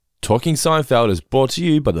Talking Seinfeld is brought to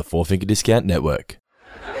you by the Four Finger Discount Network.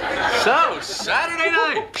 So, Saturday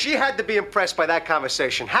night. She had to be impressed by that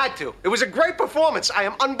conversation. Had to. It was a great performance. I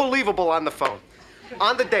am unbelievable on the phone.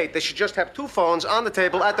 On the date, they should just have two phones on the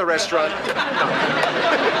table at the restaurant. Joe,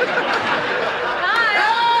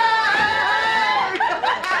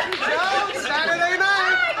 Saturday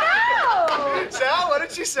night. I know. Sal, what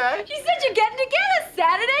did she say? She said you're getting together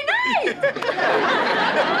Saturday night.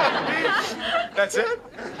 That's it?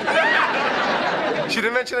 She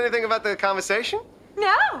didn't mention anything about the conversation?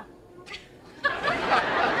 No.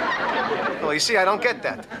 Well, you see, I don't get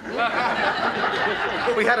that.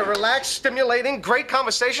 We had a relaxed, stimulating, great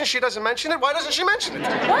conversation. She doesn't mention it. Why doesn't she mention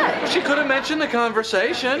it? What? She could have mentioned the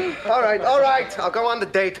conversation. All right. I'll go on the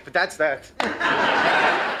date, but that's that.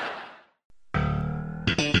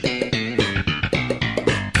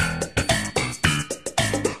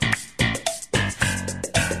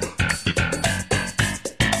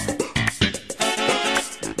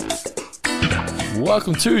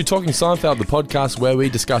 Welcome to Talking Seinfeld, the podcast where we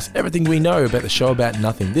discuss everything we know about the show about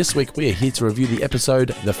nothing. This week we are here to review the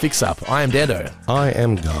episode The Fix-Up. I am Dando. I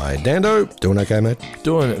am Guy. Dando, doing okay, mate?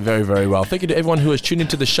 Doing very, very well. Thank you to everyone who has tuned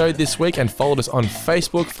into the show this week and followed us on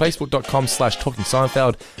Facebook, facebook.com/Talking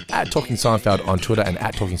Seinfeld, at Talking Seinfeld on Twitter, and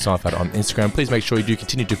at Talking Seinfeld on Instagram. Please make sure you do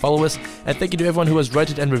continue to follow us. And thank you to everyone who has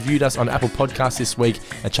rated and reviewed us on Apple Podcasts this week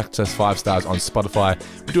and chucked us 5 stars on Spotify.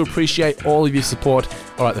 We do appreciate all of your support.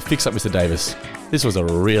 All right, The Fix-Up, Mr. Davis. This was a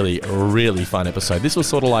really, really fun episode. This was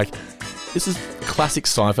sort of like, this is classic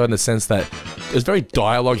Seinfeld in the sense that it was very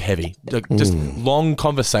dialogue heavy, just long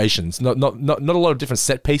conversations, not a lot of different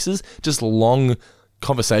set pieces, just long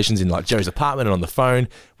conversations in like Jerry's apartment and on the phone,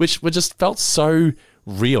 which were just felt so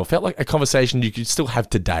real. Felt like a conversation you could still have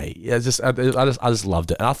today. I just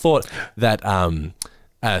loved it, and I thought that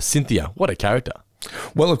Cynthia, what a character.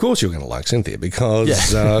 Well, of course you're going to like Cynthia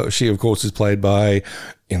because she, of course, is played by,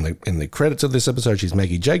 in the credits of this episode, she's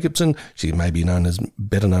Maggie Jacobson. She may be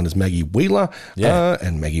better known as Maggie Wheeler.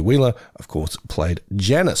 And Maggie Wheeler, of course, played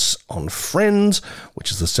Janice on Friends,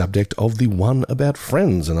 which is the subject of The One About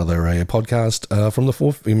Friends, another podcast from the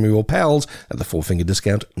Four pals at the Four Finger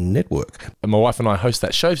Discount Network. And my wife and I host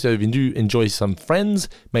that show, so if you do enjoy some Friends,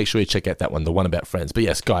 make sure you check out that one, The One About Friends. But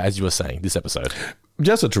yes, Guy, as you were saying, this episode.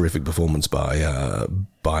 Just a terrific performance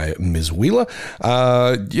by Ms. Wheeler.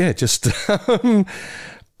 I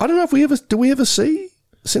don't know if do we ever see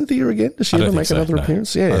Cynthia again? Does she ever make another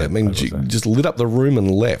appearance? Yeah, I mean, she just lit up the room and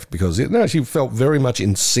left because she felt very much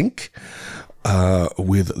in sync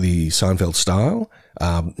with the Seinfeld style.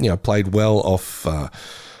 Played well off.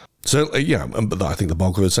 Certainly, but I think the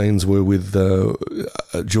bulk of her scenes were with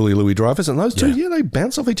Julia Louis-Dreyfus, and those two, they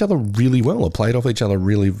bounce off each other really well, or played off each other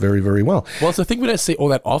really very, very well. Well, it's the thing we don't see all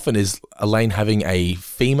that often is Elaine having a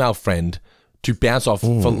female friend to bounce off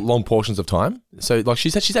for long portions of time. So, like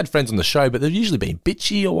she said, she's had friends on the show, but they've usually been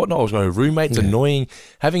bitchy or whatnot, or her roommates annoying.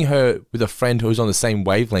 Having her with a friend who's on the same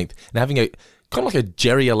wavelength and having a kind of like a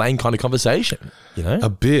Jerry Elaine kind of conversation, A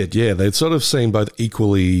bit, yeah. They sort of seem both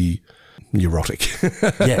equally neurotic,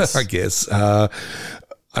 yes, I guess. And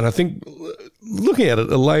I think looking at it,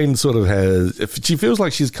 Elaine sort of she feels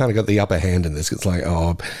like she's kind of got the upper hand in this. It's like,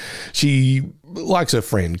 she likes her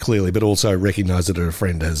friend clearly, but also recognises that her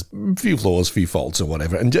friend has a few flaws, few faults or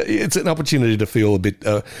whatever. And it's an opportunity to feel a bit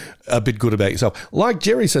good about yourself. Like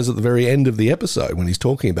Jerry says at the very end of the episode when he's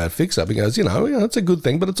talking about Fix-Up, he goes, it's a good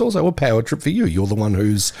thing, but it's also a power trip for you. You're the one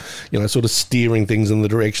who's, sort of steering things in the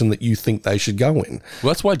direction that you think they should go in.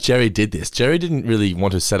 Well, that's why Jerry did this. Jerry didn't really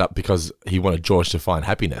want to set up because he wanted George to find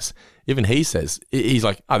happiness. Even he says, he's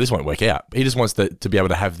like, this won't work out. He just wants to be able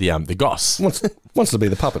to have the goss. Wants to be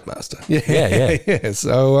the puppet master. Yeah.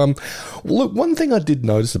 So, look, one thing I did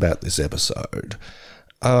notice about this episode,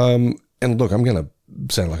 and look, I'm going to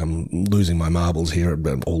sound like I'm losing my marbles here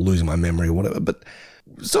or losing my memory or whatever, but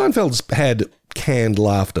Seinfeld's had canned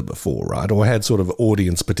laughter before, right? Or had sort of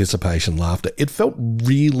audience participation laughter. It felt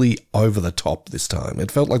really over the top this time. It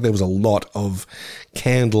felt like there was a lot of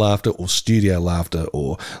canned laughter or studio laughter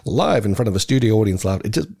or live in front of a studio audience laughter.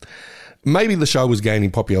 It just... Maybe the show was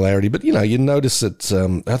gaining popularity, but, you notice it,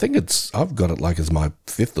 I think I've got it like as my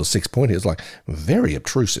 5th or 6th point here. It's like very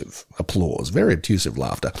obtrusive applause, very obtrusive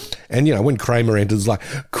laughter. And, when Kramer enters, like,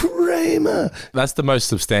 Kramer! That's the most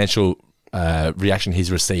substantial reaction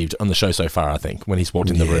he's received on the show so far, I think, when he's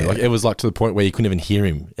walked in the room. Like, it was like to the point where you couldn't even hear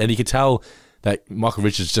him. And you could tell that Michael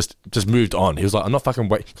Richards just moved on. He was like, I'm not fucking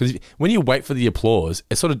waiting. Because when you wait for the applause,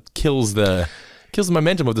 it sort of kills the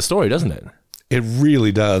momentum of the story, doesn't it? It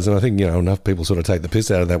really does. And I think, enough people sort of take the piss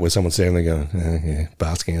out of that where someone's standing there going, yeah,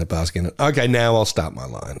 basking in it. Okay, now I'll start my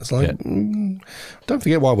line. It's like, don't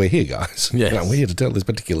forget why we're here, guys. Yes. We're here to tell this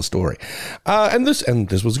particular story. And this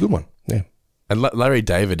was a good one. Yeah. And Larry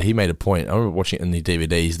David, he made a point, I remember watching it in the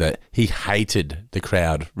DVDs, that he hated the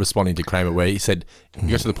crowd responding to Kramer, where he said, you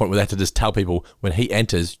got to the point where they had to just tell people, when he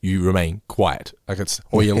enters, you remain quiet. Like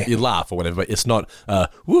or you laugh or whatever, but it's not,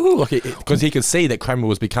 woohoo, because he could see that Kramer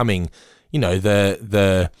was becoming,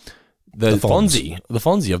 the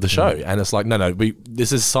Fonzie of the show. And it's like, no,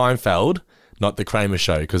 this is Seinfeld, not the Kramer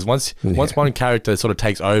show. Because once one character sort of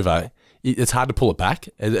takes over, it's hard to pull it back.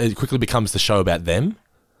 It quickly becomes the show about them.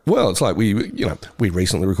 Well, it's like we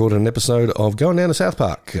recently recorded an episode of Going Down to South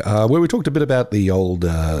Park where we talked a bit about the old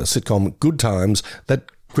sitcom Good Times that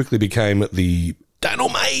quickly became the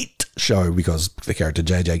Dynamite show because the character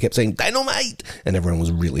JJ kept saying Dynamite, and everyone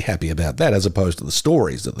was really happy about that as opposed to the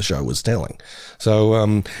stories that the show was telling. So,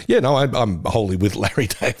 I'm wholly with Larry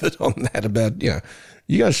David on that about,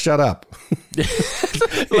 you guys shut up.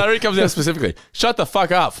 Larry comes out specifically, shut the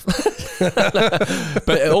fuck up.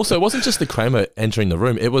 But also, it wasn't just the Kramer entering the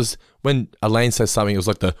room. It was when Elaine says something, it was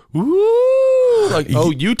like the, ooh, like,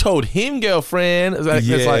 oh, you told him, girlfriend. It's like,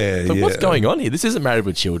 what's going on here? This isn't Married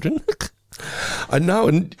with Children. I know.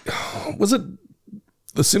 And was it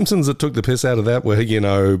The Simpsons that took the piss out of that where, they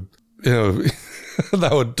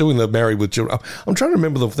were doing the Married with Children? I'm trying to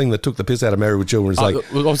remember the thing that took the piss out of Married with Children.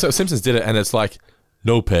 It's so Simpsons did it, and it's like,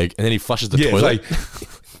 no, Peg. And then he flushes the toilet. It's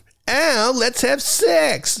like, ow, let's have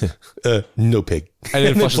sex. No, Peg. And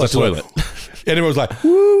then flushes the toilet. And everyone's like,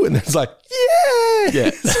 woo. And it's like, yeah. Yeah.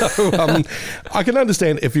 So I can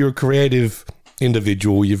understand if you're a creative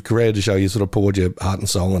individual, you've created a show, you sort of poured your heart and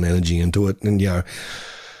soul and energy into it. And,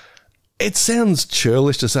 it sounds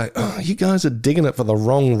churlish to say, oh, you guys are digging it for the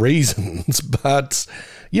wrong reasons. But,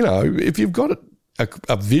 if you've got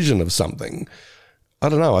a vision of something, I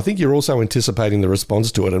don't know. I think you're also anticipating the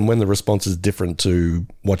response to it. And when the response is different to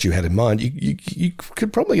what you had in mind, you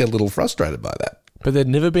could probably get a little frustrated by that. But there'd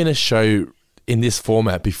never been a show in this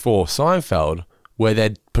format before Seinfeld where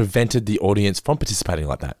they'd prevented the audience from participating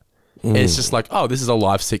like that. It's just like, oh, this is a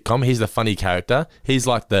live sitcom. He's the funny character. He's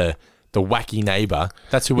like the wacky neighbor.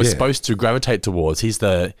 That's who we're supposed to gravitate towards. We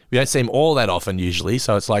don't see him all that often usually.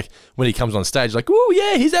 So it's like when he comes on stage, like, oh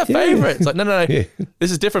yeah, he's our favorite. It's like, no. Yeah. This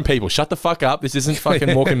is different people. Shut the fuck up. This isn't fucking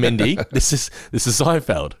Mork and Mindy. This is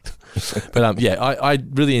Seinfeld. But I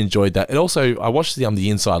really enjoyed that. And also I watched the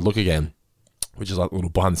Inside Look again, which is like a little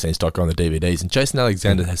behind the scenes doc on the DVDs. And Jason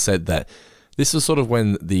Alexander has said that this was sort of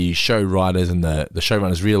when the show writers and the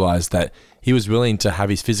showrunners realized that he was willing to have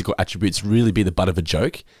his physical attributes really be the butt of a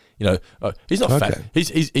joke. He's not fat.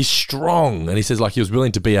 He's strong. And he says like he was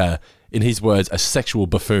willing to be in his words, a sexual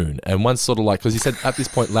buffoon. And once sort of like, because he said at this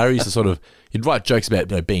point, Larry used to sort of, he'd write jokes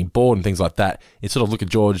about being bored and things like that. He'd sort of look at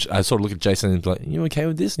George, sort of look at Jason and be like, you okay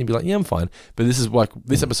with this? And he'd be like, yeah, I'm fine. But this is like,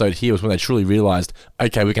 this episode here was when they truly realized,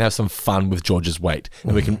 okay, we can have some fun with George's weight.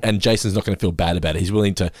 And and Jason's not going to feel bad about it. He's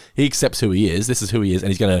willing to, he accepts who he is. This is who he is. And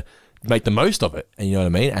he's going to make the most of it, and you know what I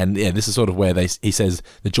mean? And yeah, this is sort of where he says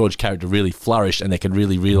the George character really flourished, and they can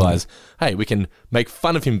really realize, hey, we can make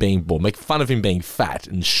fun of him being bored, make fun of him being fat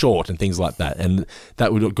and short and things like that, and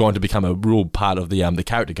that would go on to become a real part of the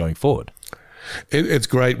character going forward. It's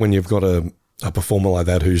great when you've got a performer like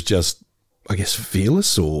that who's just, I guess,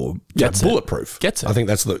 fearless or bulletproof. Gets it. I think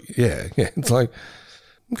that's yeah. It's like,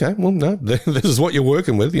 okay, well, no, this is what you're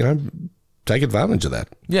working with, take advantage of that.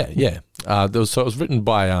 Yeah. It was written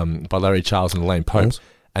by Larry Charles and Elaine Pope,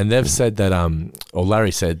 and they've said that, or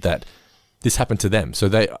Larry said that this happened to them. So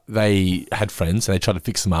they had friends and they tried to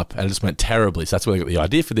fix them up, and it just went terribly. So that's where they got the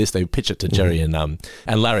idea for this. They pitched it to Jerry and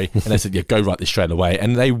Larry, and they said, "Yeah, go write this straight away."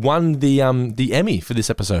 And they won the Emmy for this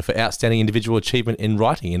episode for outstanding individual achievement in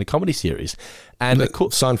writing in a comedy series. And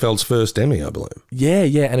Seinfeld's first Emmy, I believe. Yeah.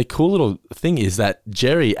 And a cool little thing is that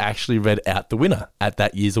Jerry actually read out the winner at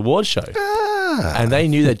that year's award show. And they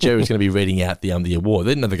knew that Jerry was going to be reading out the award.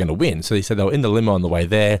 They didn't know they were going to win. So he said they were in the limo on the way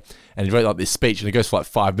there, and he wrote like this speech, and it goes for like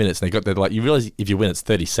 5 minutes. And they got there, like, you realize if you win, it's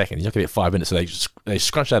 30 seconds. You're not going to get 5 minutes. So they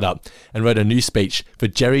scrunched that up and wrote a new speech for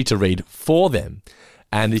Jerry to read for them.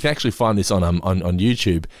 And you can actually find this on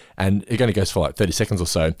YouTube, and it only goes for like 30 seconds or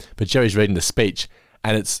so. But Jerry's reading the speech,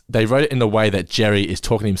 and they wrote it in a way that Jerry is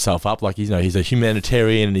talking himself up, like he's a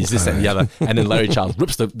humanitarian and he's this, that, and the other. And then Larry Charles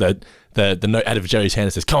rips the note out of Jerry's hand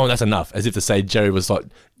and says, "Come on, that's enough," as if to say Jerry was like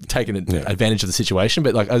taking advantage of the situation.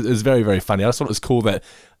 But like, it was very, very funny. I just thought it was cool that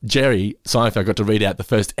Jerry Seinfeld got to read out the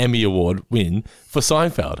first Emmy Award win for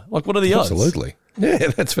Seinfeld. Like, what are the odds? Absolutely. Yeah,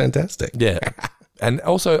 that's fantastic. Yeah. And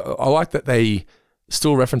also, I like that they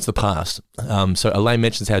still reference the past. So Elaine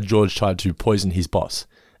mentions how George tried to poison his boss.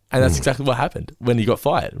 And that's exactly what happened when he got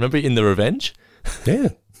fired. Remember in The Revenge? Yeah.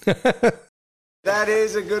 That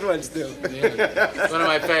is a good one, Stu. One of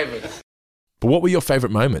my favorites. But what were your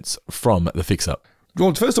favourite moments from The Fix-Up?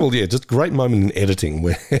 Well, first of all, yeah, just great moment in editing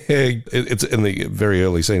where it's in the very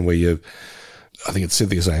early scene where I think it's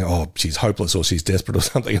Cynthia saying, oh, she's hopeless or she's desperate or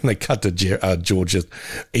something, and they cut to George just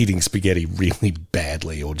eating spaghetti really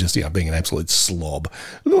badly or just, being an absolute slob.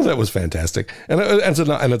 I thought that was fantastic. And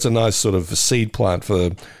it's a nice sort of seed plant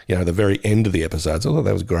for, the very end of the episodes. I thought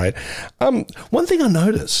that was great. One thing I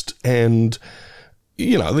noticed, and...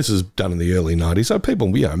 this is done in the early 90s, so people,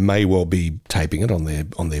 may well be taping it on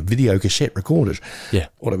their video cassette recorders. Yeah.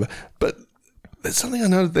 Whatever. But there's something I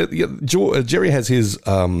noticed that Jerry has his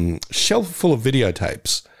shelf full of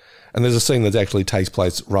videotapes, and there's a scene that actually takes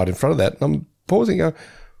place right in front of that. And I'm pausing and go,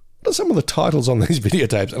 what are some of the titles on these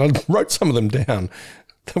videotapes? And I wrote some of them down.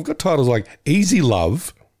 They've got titles like Easy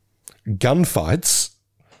Love, Gunfights,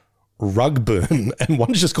 Rug Burn, and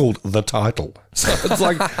one's just called The Title. So it's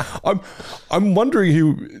like I'm wondering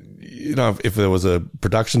who, if there was a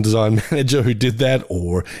production design manager who did that,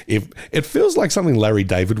 or if it feels like something Larry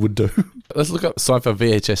David would do. Let's look up Seinfeld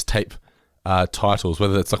VHS tape titles,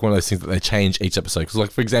 whether it's like one of those things that they change each episode. Because, like,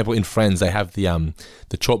 for example, in Friends, they have the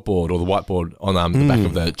chalkboard or the whiteboard on the back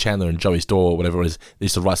of the Chandler and Joey's door or whatever it is. They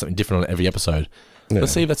used to write something different on every episode. Yeah.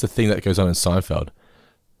 Let's see if that's a thing that goes on in Seinfeld.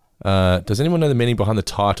 Does anyone know the meaning behind the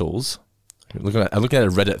titles? I'm looking at a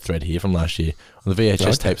Reddit thread here from last year on the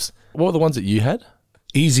VHS tapes. What were the ones that you had?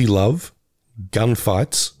 Easy Love,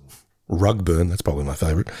 Gunfights, Rug Burn. That's probably my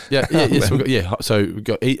favourite. So we've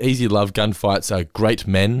got Easy Love, Gunfights, Great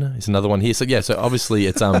Men is another one here. So obviously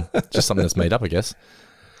it's just something that's made up, I guess.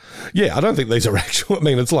 Yeah, I don't think these are actual. I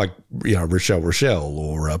mean, it's like, Rochelle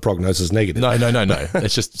or Prognosis Negative. No.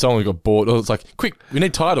 It's just someone who got bored. Or it's like, quick, we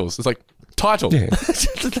need titles. It's like, title. Yeah.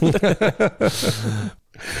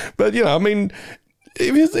 But, I mean,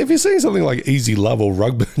 if you're saying something like Easy Love or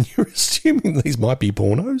Rug Burn, you're assuming these might be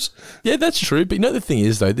pornos. Yeah, that's true. But the thing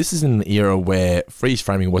is, though, this is in an era where freeze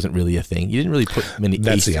framing wasn't really a thing. You didn't really put many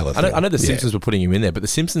That's the other thing. I know the Simpsons were putting you in there, but the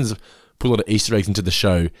Simpsons put a lot of Easter eggs into the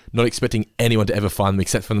show, not expecting anyone to ever find them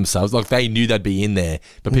except for themselves. Like, they knew they'd be in there,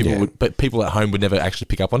 but people at home would never actually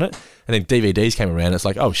pick up on it. And then DVDs came around, and it's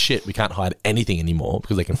like, oh shit, we can't hide anything anymore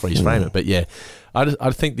because they can freeze frame it. But yeah,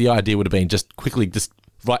 I think the idea would have been just quickly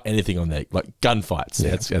write anything on there, like gunfights.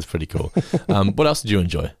 Yeah, that's pretty cool. What else did you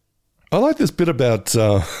enjoy? I like this bit about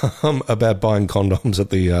buying condoms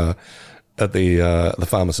at the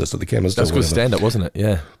pharmacist at the chemist. That's good stand-up, wasn't it?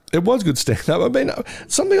 Yeah. It was good stand-up. I mean,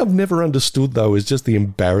 something I've never understood, though, is just the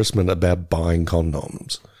embarrassment about buying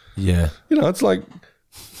condoms. Yeah. It's like,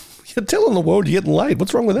 you're telling the world you're getting laid.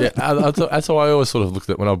 What's wrong with that? Yeah, that's how I always sort of looked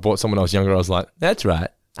at it when I bought someone when I was younger. I was like, that's right.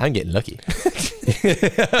 I'm getting lucky.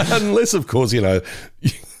 Unless, of course, you're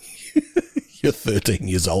 13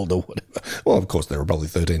 years old or whatever. Well, of course, there are probably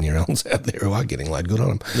 13-year-olds out there who are getting laid. Good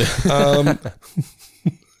on them.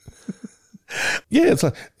 Yeah, it's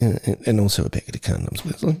like, and also a packet of condoms.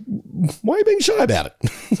 It's like, why are you being shy about it?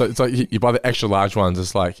 So it's like you buy the extra large ones.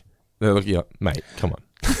 It's like, they're looking at, mate, come on.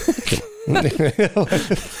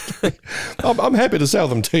 I'm happy to sell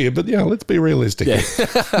them to you, but let's be realistic. Yeah.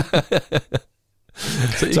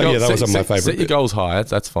 That was my favourite. Set your goals high,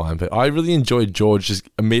 that's fine. But I really enjoyed George just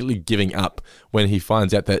immediately giving up when he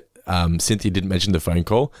finds out that Cynthia didn't mention the phone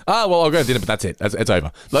call. Well, I'll go to dinner, but that's it. It's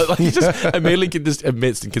over. Like he just immediately just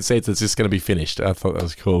admits and concedes it's just going to be finished. I thought that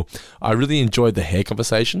was cool. I really enjoyed the hair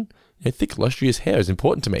conversation. Thick, lustrous hair is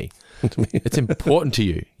important to me. It's important to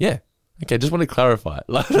you. Yeah. Okay, just want to clarify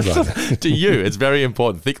it. To you, it's very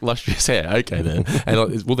important. Thick, lustrous hair. Okay, then.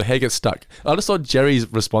 And will the hair get stuck? I just thought Jerry's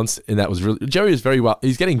response in that was really... Jerry is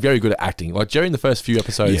he's getting very good at acting. Like, Jerry in the first few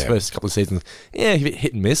episodes, first couple of seasons,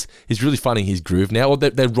 hit and miss. He's really finding his groove now. Well,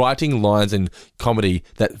 they're writing lines and comedy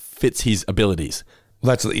that fits his abilities.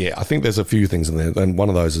 I think there's a few things in there. And one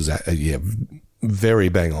of those is, very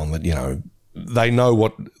bang on that, they know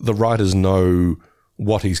what... The writers know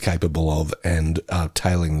what he's capable of and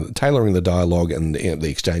tailoring the dialogue and the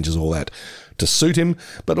exchanges, all that, to suit him.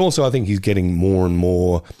 But also I think he's getting more and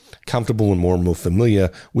more comfortable and more familiar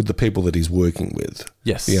with the people that he's working with.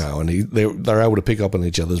 Yes. And they're able to pick up on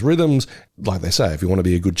each other's rhythms. Like they say, if you want to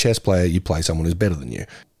be a good chess player, you play someone who's better than you.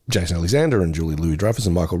 Jason Alexander and Julie Louis-Dreyfus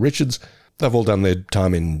and Michael Richards, they've all done their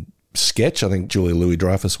time in sketch. I think Julie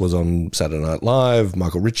Louis-Dreyfus was on Saturday Night Live.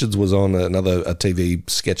 Michael Richards was on a TV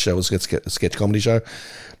sketch show, a sketch comedy show.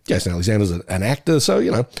 Jason Alexander's an actor.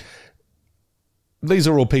 So, these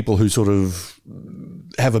are all people who sort of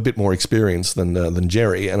have a bit more experience than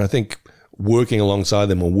Jerry. And I think working alongside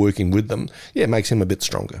them or working with them, yeah, it makes him a bit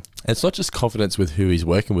stronger. And it's not just confidence with who he's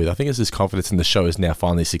working with. I think it's this confidence in the show is now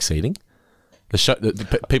finally succeeding. The show,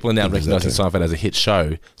 people are now recognizing Seinfeld as a hit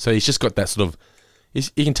show. So he's just got that sort of,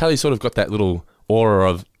 you can tell he's sort of got that little aura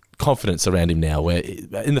of confidence around him now, where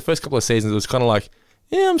in the first couple of seasons it was kind of like,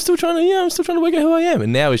 I'm still trying to work out who I am.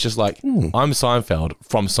 And now it's just like, I'm Seinfeld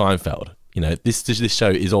from Seinfeld. You know, this show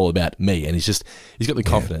is all about me, and he's got the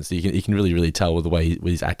confidence. You can really, really tell with the way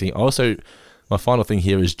he's acting. Also, my final thing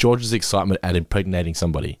here is George's excitement at impregnating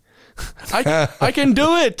somebody. I can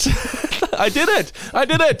do it. I did it.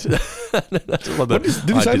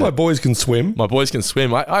 Did he say my boys can swim? My boys can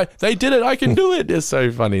swim. They did it. I can do it. It's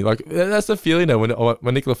so funny. Like, that's the feeling though.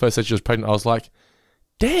 When Nicola first said she was pregnant, I was like,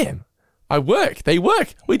 damn, I work. They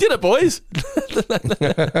work. We did it, boys.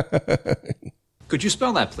 Could you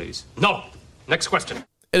spell that, please? No. Next question.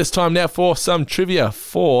 It is time now for some trivia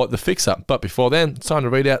for the Fix-Up. But before then, it's time to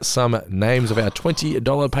read out some names of our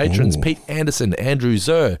 $20 patrons. Pete Anderson, Andrew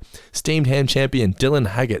Zer, Steamed Ham Champion Dylan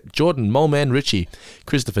Haggett, Jordan Moleman Ritchie,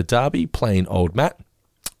 Christopher Darby, Plain Old Matt,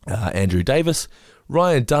 Andrew Davis,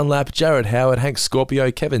 Ryan Dunlap, Jared Howard, Hank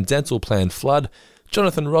Scorpio, Kevin Dental, Planned Flood,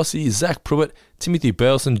 Jonathan Rossi, Zach Pruitt, Timothy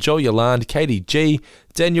Burleson, Joe Yolande, Katie G,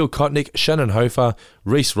 Daniel Kotnick, Shannon Hofer,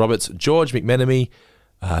 Reese Roberts, George McMenemy,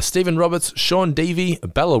 Stephen Roberts, Sean Devey,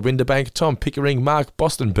 Bella Winderbank, Tom Pickering, Mark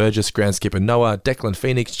Boston Burgess, Ground Skipper Noah, Declan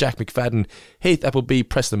Phoenix, Jack McFadden, Heath Appleby,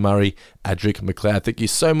 Preston Murray, Adric McLeod. Thank you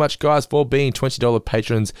so much, guys, for being $20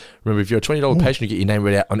 patrons. Remember, if you're a $20 patron, you get your name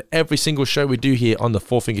read out on every single show we do here on the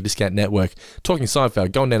Four Finger Discount Network. Talking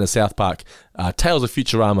Seinfeld, Going Down to South Park, Tales of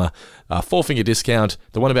Futurama, Four Finger Discount,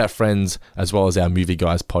 the One About Friends, as well as our Movie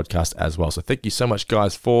Guys podcast as well. So thank you so much,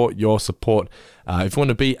 guys, for your support. If you want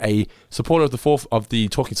to be a supporter of the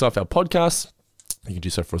Talking Seinfeld podcast, you can do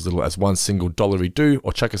so for as little as $1 single $1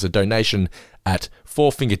 or chuck us a donation at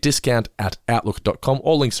fourfingerdiscount@outlook.com.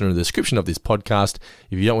 All links are in the description of this podcast.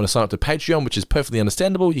 If you don't want to sign up to Patreon, which is perfectly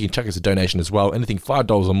understandable, you can chuck us a donation as well. Anything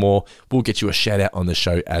 $5 or more will get you a shout out on the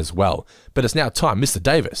show as well. But it's now time, Mr.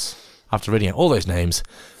 Davis, after reading out all those names,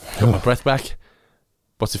 got my breath back.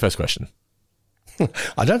 What's the first question?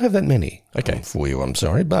 I don't have that many Okay. for you, I'm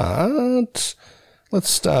sorry, but let's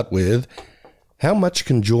start with, how much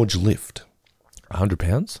can George lift? 100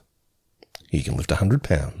 pounds? He can lift 100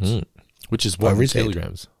 pounds. Which is what Over in his head.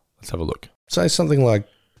 kilograms? Let's have a look. Say something like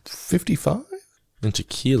 55? Into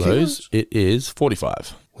kilos, it is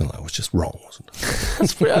 45. Well, I was just wrong, wasn't it?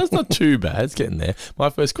 That's not too bad. It's getting there. My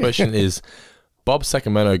first question is, Bob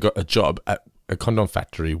Sacramento got a job at a condom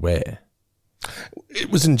factory where?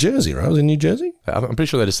 It was in Jersey, right? It was in New Jersey? I'm pretty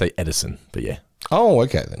sure they just say Edison, but yeah. Oh,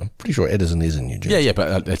 okay, then. I'm pretty sure Edison is in New Jersey. Yeah,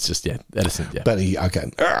 but it's just, Edison, yeah. But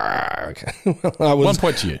okay. Okay. Well, 1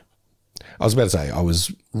 point to you. I was about to say, I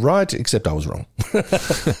was right, except I was wrong.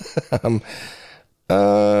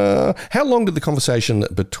 How long did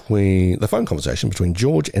the phone conversation between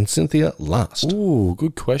George and Cynthia last? Ooh,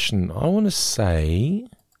 good question. I want to say,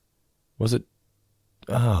 was it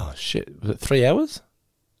 3 hours?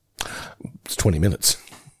 It's 20 minutes.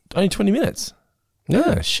 Only 20 minutes?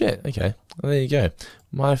 Yeah. Oh, shit. Okay. Well, there you go.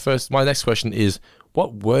 My next question is,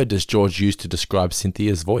 what word does George use to describe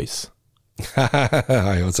Cynthia's voice?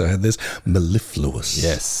 I also had this, mellifluous.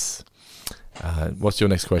 Yes. What's your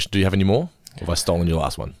next question? Do you have any more? Or have I stolen your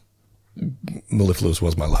last one? Mellifluous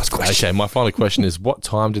was my last question. Okay, my final question is, what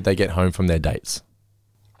time did they get home from their dates?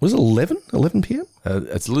 Was it 11 p.m.?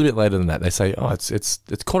 It's a little bit later than that. They say, it's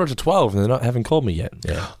 12:15 and they haven't called me yet.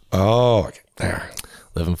 Yeah. Oh, okay.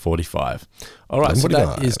 11:45. All right, so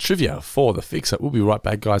that is trivia for the Fix-Up. We'll be right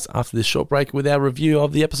back, guys, after this short break with our review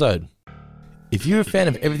of the episode. If you're a fan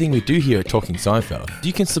of everything we do here at Talking Seinfeld,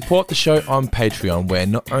 you can support the show on Patreon, where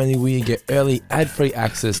not only will you get early ad-free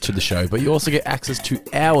access to the show, but you also get access to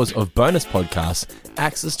hours of bonus podcasts,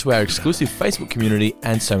 access to our exclusive Facebook community,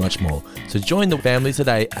 and so much more. So join the family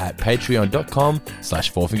today at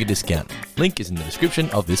patreon.com/fourfingerdiscount. Link is in the description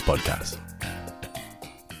of this podcast.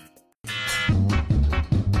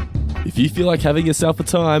 If you feel like having yourself a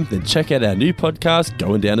time, then check out our new podcast,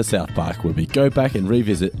 Going Down to South Park, where we go back and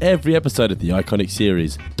revisit every episode of the iconic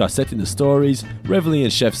series, dissecting the stories, reveling in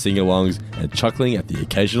chef sing-alongs, and chuckling at the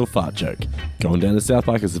occasional fart joke. Going Down to South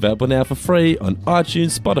Park is available now for free on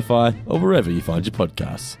iTunes, Spotify, or wherever you find your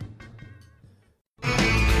podcasts.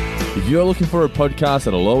 If you're looking for a podcast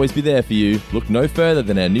that'll always be there for you, look no further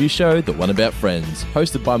than our new show, The One About Friends,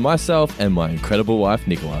 hosted by myself and my incredible wife,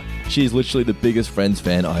 Nicola. She's literally the biggest Friends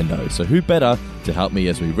fan I know, so who better to help me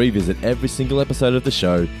as we revisit every single episode of the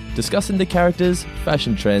show, discussing the characters,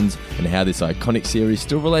 fashion trends, and how this iconic series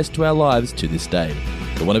still relates to our lives to this day.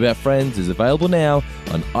 The One About Friends is available now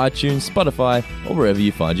on iTunes, Spotify, or wherever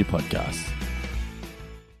you find your podcasts.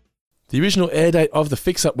 The original air date of The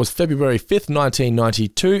Fix-Up was February 5th,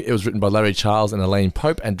 1992. It was written by Larry Charles and Elaine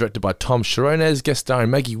Pope and directed by Tom Sharones, guest starring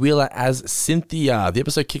Maggie Wheeler as Cynthia. The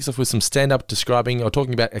episode kicks off with some stand-up describing or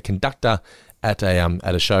talking about a conductor at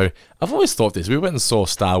a show. I've always thought this. We went and saw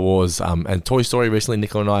Star Wars and Toy Story recently,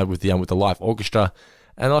 Nicola and I, with the live orchestra,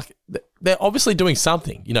 and like they're obviously doing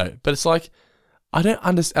something, you know. But it's like I don't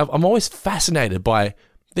understand. I'm always fascinated by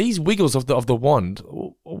these wiggles of the wand.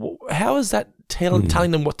 How is that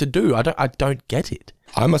telling them what to do? I don't get it.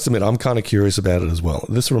 I must admit, I'm kind of curious about it as well.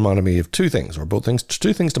 This reminded me of two things, or brought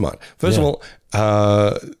two things to mind. First of all,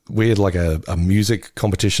 we had like a music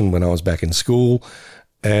competition when I was back in school,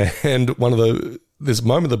 and this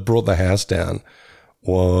moment that brought the house down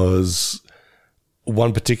was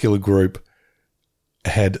one particular group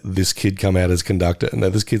had this kid come out as conductor, and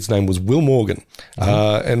this kid's name was Will Morgan,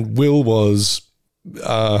 and Will was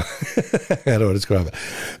how do I describe it?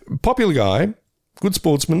 Popular guy, good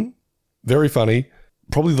sportsman, very funny,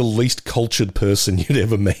 probably the least cultured person you'd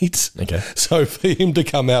ever meet. Okay. So for him to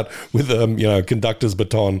come out with a conductor's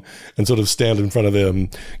baton and sort of stand in front of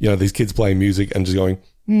these kids playing music and just going,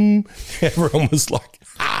 everyone was like,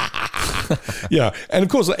 yeah, and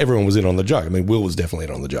of course everyone was in on the joke. I mean, Will was definitely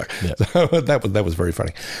in on the joke. Yep. So that was very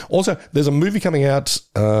funny. Also, there's a movie coming out,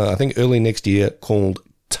 I think early next year, called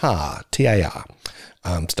Tar, T-A-R.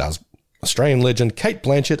 Stars Australian legend Kate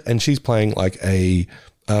Blanchett, and she's playing like a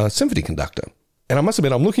symphony conductor. And I must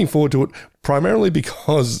admit, I'm looking forward to it primarily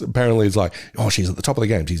because apparently it's like, oh, she's at the top of the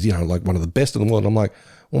game. She's, like one of the best in the world. And I'm like,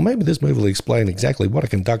 well, maybe this movie will explain exactly what a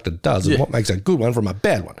conductor does and what makes a good one from a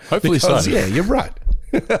bad one. Hopefully so. Yeah, you're right.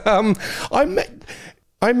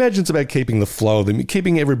 I imagine it's about keeping the flow of them,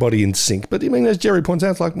 keeping everybody in sync. But I mean, as Jerry points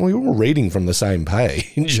out, it's like, well, you're all reading from the same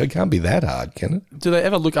page. It can't be that hard, can it? Do they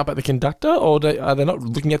ever look up at the conductor, or are they not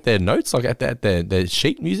looking at their notes, like at their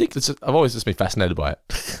sheet music? I've always just been fascinated by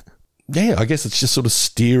it. Yeah, I guess it's just sort of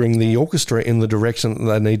steering the orchestra in the direction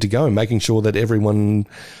that they need to go and making sure that everyone,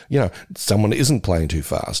 someone isn't playing too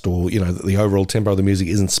fast, or, that the overall tempo of the music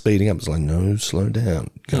isn't speeding up. It's like, no, slow down.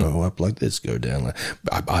 Go up like this, go down like...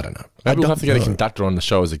 I don't know. Maybe we'll have to get a conductor on the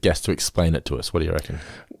show as a guest to explain it to us. What do you reckon?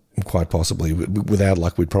 Quite possibly. Without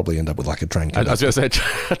luck, we'd probably end up with like a train conductor. I was going to say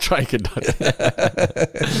a train conductor.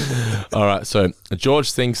 All right, so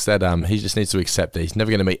George thinks that he just needs to accept that he's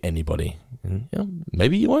never going to meet anybody. And,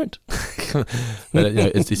 maybe you won't. But,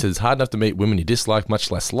 he says it's hard enough to meet women you dislike, much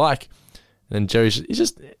less like. And then Jerry's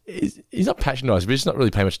he's not patronised, but he's not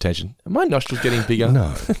really paying much attention. Are my nostrils getting bigger?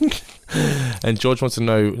 No. And George wants to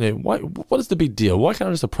know, why? What is the big deal? Why can't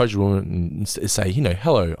I just approach a woman and say,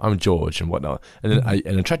 hello, I'm George and whatnot? And then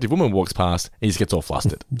an attractive woman walks past and he just gets all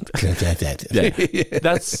flustered. Yeah,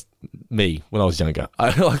 that's me when I was younger.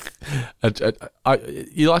 You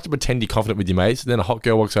like to pretend you're confident with your mates, and then a hot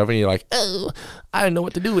girl walks over and you're like, oh, I don't know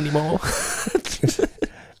what to do anymore.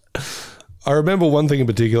 I remember one thing in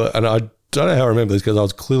particular, and I don't know how I remember this because I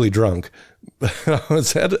was clearly drunk. I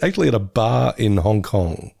was actually at a bar in Hong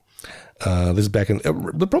Kong. This is back in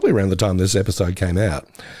probably around the time this episode came out.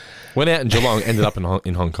 Went out in Geelong, ended up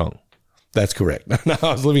in Hong Kong. That's correct. No,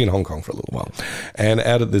 I was living in Hong Kong for a little while, and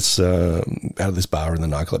out of this bar in the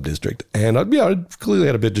nightclub district, and I clearly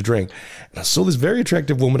had a bit to drink, and I saw this very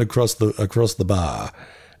attractive woman across the bar.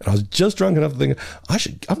 And I was just drunk enough to think,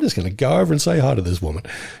 I'm just going to go over and say hi to this woman,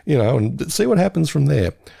 and see what happens from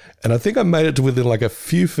there. And I think I made it to within like a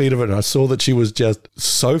few feet of it, and I saw that she was just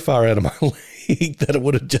so far out of my league that it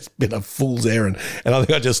would have just been a fool's errand. And I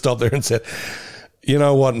think I just stopped there and said, you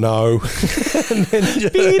know what, no. and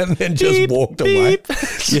then just walked away.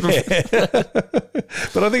 Yeah.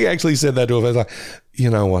 But I think I actually said that to her. I was like,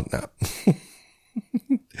 you know what, no.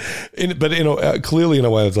 Clearly in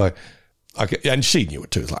a way, I was like, and she knew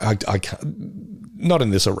it too. It's like, I can't, not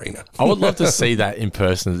in this arena. I would love to see that in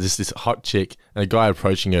person. This hot chick and a guy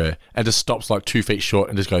approaching her and just stops like 2 feet short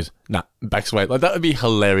and just goes, nah, backs away. Like that would be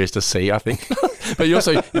hilarious to see, I think. But you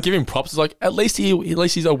also give him props. It's like, at least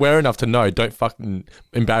he's aware enough to know, don't fucking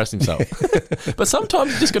embarrass himself. But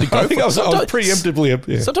sometimes you just got to go for it. I was preemptively.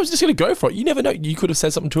 Yeah. Sometimes you just got to go for it. You never know. You could have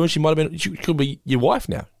said something to her. She could be your wife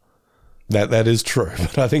now. That is true,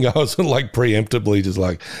 but I think I was like preemptively just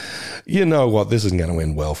like, you know what, this isn't going to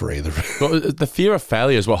end well for either. Well, the fear of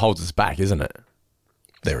failure is what holds us back, isn't it?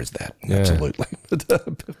 There is that, absolutely.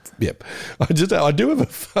 Yep, I do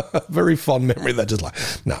have a very fond memory of that. Just like,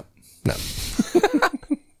 no.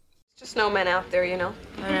 Just no men out there, I know.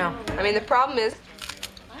 I mean, the problem is,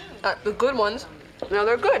 the good ones,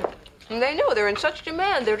 they're good. And they know they're in such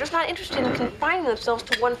demand. They're just not interested in confining themselves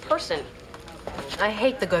to one person. I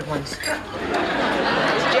hate the good ones. Is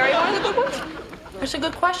Jerry one of the good ones? That's a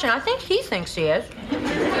good question. I think he thinks he is.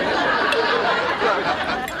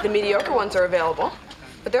 the mediocre ones are available.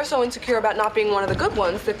 But they're so insecure about not being one of the good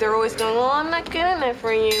ones that they're always going, well, I'm not good enough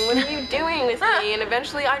for you. What are you doing with me? And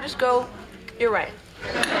eventually I just go, you're right.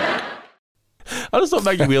 I just thought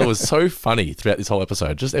Maggie Wheeler was so funny throughout this whole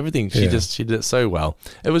episode. Just everything. She did it so well.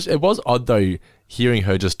 It was odd though hearing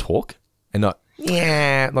her just talk and not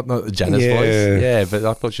the Janice voice. Yeah, but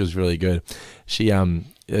I thought she was really good. She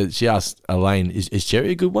asked Elaine, is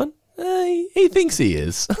Jerry a good one? He thinks he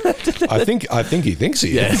is. I think he thinks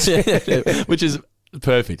he is. Which is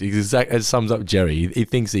perfect. It sums up Jerry. He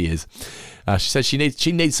thinks he is. She says she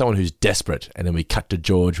needs someone who's desperate, and then we cut to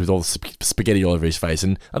George with all the spaghetti all over his face.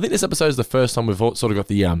 And I think this episode is the first time we've sort of got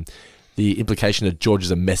the implication that George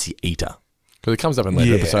is a messy eater, because it comes up in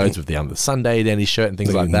later episodes with the Sunday down his shirt and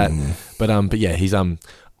things like that. But yeah, he's kind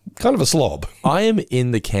of a slob. I am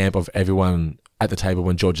in the camp of everyone at the table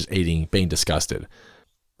when George is eating being disgusted.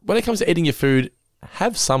 When it comes to eating your food,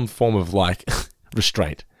 have some form of like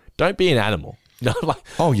restraint. Don't be an animal.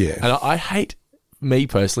 Oh yeah. And I hate, me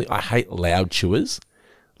personally, I hate loud chewers.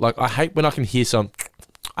 Like I hate when I can hear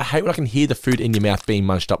the food in your mouth being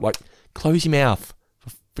munched up. Like close your mouth,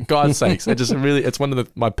 for God's sakes. It's one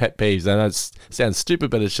of my pet peeves. And it sounds stupid,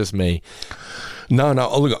 but it's just me. No.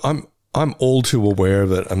 Look, I'm all too aware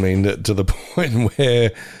of it. I mean, to the point where,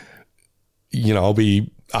 I'll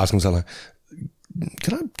be asking something.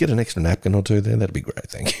 Can I get an extra napkin or two there? That'd be great,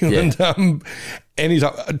 thank you. Yeah. And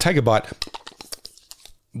anytime, take a bite,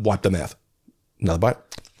 wipe the mouth. Another bite,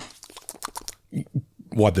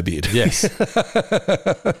 wipe the beard. Yes.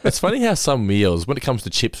 It's funny how some meals, when it comes to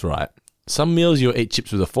chips, right? Some meals you'll eat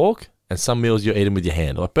chips with a fork, and some meals you'll eat them with your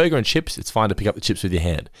hand. Like burger and chips, it's fine to pick up the chips with your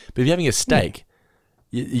hand. But if you're having a steak,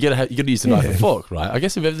 you gotta use the knife and fork, right? I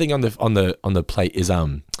guess if everything on the plate is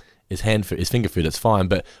hand food, is finger food, it's fine.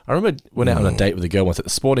 But I remember went out on a date with a girl once at the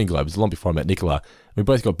Sporting Globes, long before I met Nicola. We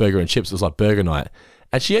both got burger and chips. It was like burger night.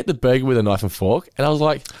 And she ate the burger with a knife and fork. And I was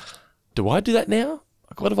like, do I do that now?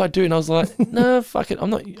 Like, what do I do? And I was like, no, fuck it. I'm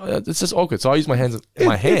not, it's just awkward. So I use my hands.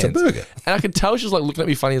 It's a burger. And I could tell she was like looking at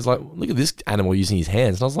me funny. It's like, look at this animal using his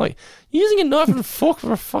hands. And I was like, you're using a knife and a fork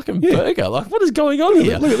for a fucking burger. Like, what is going on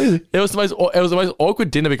here? Look at this. It was the most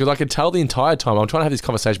awkward dinner because I could tell the entire time, I'm trying to have this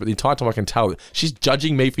conversation, but the entire time I can tell she's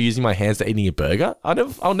judging me for using my hands to eating a burger.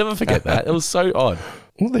 I'll never forget that. It was so odd.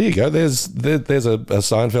 Well, there you go. There's a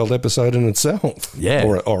Seinfeld episode in itself. Yeah.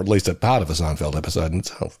 Or at least a part of a Seinfeld episode in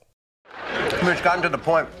itself. It's gotten to the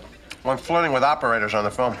point when flirting with operators on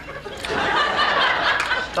the phone.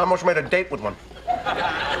 I almost made a date with one.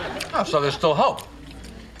 Oh, so there's still hope.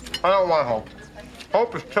 I don't want hope.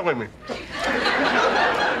 Hope is killing me.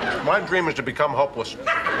 My dream is to become hopeless.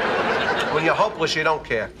 When you're hopeless, you don't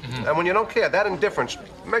care. Mm-hmm. And when you don't care, that indifference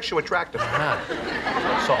makes you attractive.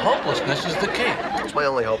 So hopelessness is the key. It's my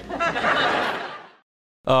only hope.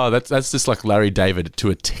 Oh, that's just like Larry David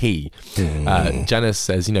to a T. Janice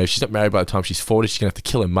says, she's not married by the time she's 40. She's going to have to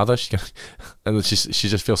kill her mother. And she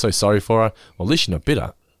just feels so sorry for her. Well, at least she's not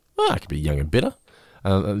bitter. I could be young and bitter.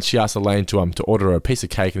 And she asks Elaine to order her a piece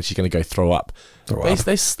of cake, and she's going to go throw up.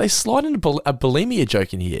 They slide into a bulimia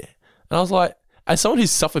joke in here. And I was like, as someone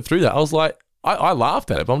who's suffered through that, I was like, I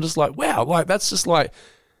laughed at it, but I'm just like, wow, like that's just like,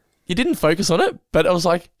 you didn't focus on it, but I was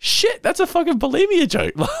like, shit, that's a fucking bulimia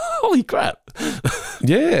joke. Holy crap.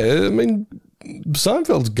 Yeah, I mean,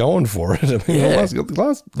 Seinfeld's going for it. I mean,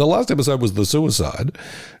 the last episode was the suicide.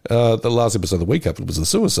 The last episode of the week after was the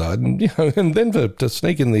suicide, and then to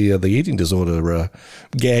sneak in the eating disorder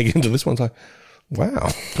gag into this one, it's like, wow.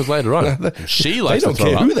 Because later on, she likes to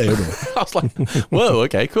throw up. They don't care who they are. I was like, whoa,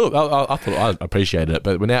 okay, cool. I thought I appreciated it,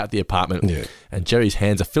 but we're now at the apartment, and Jerry's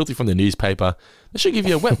hands are filthy from the newspaper. They should give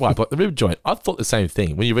you a wet wipe, like the rib joint. I thought the same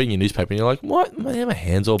thing. When you're reading your newspaper and you're like, what? My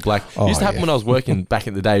hand's all black. It used to happen when I was working back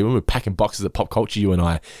in the day, when we were packing boxes at Pop Culture, you and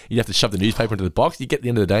I. You'd have to shove the newspaper into the box. You get to the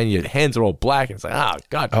end of the day and your hands are all black. And it's like,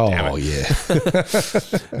 God damn it.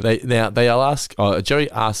 Yeah.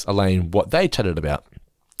 Jerry asked Elaine what they chatted about.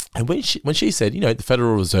 And when she said, the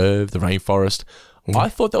Federal Reserve, the rainforest, I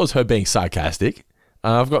thought that was her being sarcastic.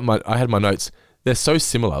 I had my notes. They're so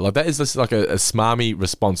similar. Like that is just like a smarmy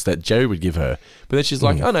response that Jerry would give her. But then she's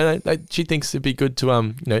like, oh no, she thinks it'd be good to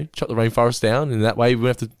chop the rainforest down, and that way we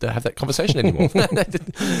won't have to have that conversation anymore.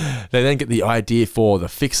 They then get the idea for the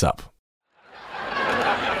fix-up.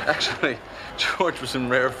 Actually, George was in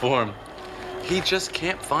rare form. He just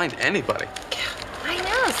can't find anybody. I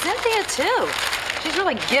know, Cynthia too. She's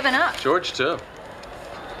really given up. George too.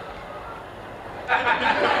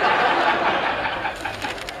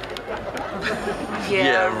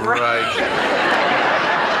 Yeah, right.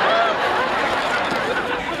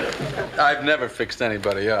 I've never fixed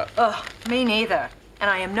anybody up. Ugh, me neither. And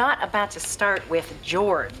I am not about to start with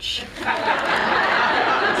George.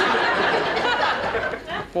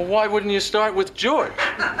 Well, why wouldn't you start with George?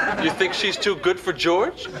 You think she's too good for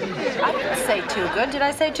George? I didn't say too good. Did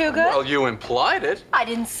I say too good? Well, you implied it. I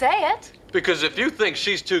didn't say it. Because if you think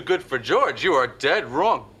she's too good for George, you are dead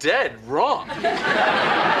wrong. Dead wrong.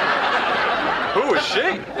 Who is she?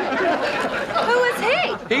 Who is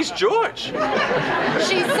he? He's George.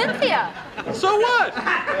 She's Cynthia. So what?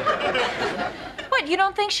 What, you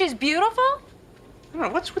don't think she's beautiful? I don't know,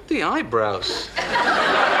 what's with the eyebrows?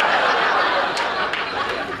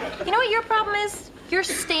 You know what your problem is? Your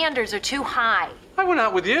standards are too high. I went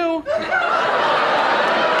out with you.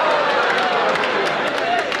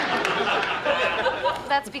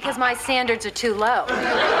 That's because my standards are too low.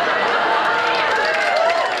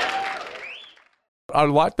 I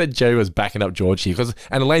like that Jerry was backing up George here,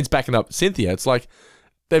 and Elaine's backing up Cynthia. It's like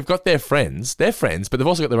they've got their friends, but they've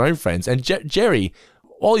also got their own friends. And Jerry,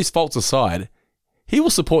 all his faults aside, he will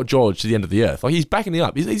support George to the end of the earth. Like, he's backing him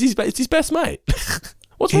up. It's his best mate.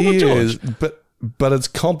 What's wrong with George? But it's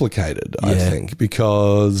complicated, I think,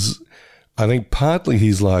 because I think partly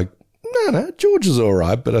he's like, no, George is all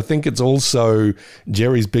right, but I think it's also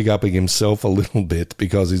Jerry's big upping himself a little bit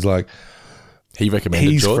because he's like, he recommended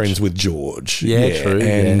he's George. Friends with George. Yeah, true.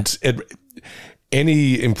 And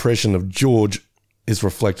any impression of George is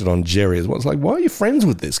reflected on Jerry as well. It's like, why are you friends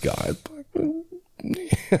with this guy? Yeah,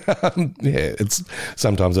 it's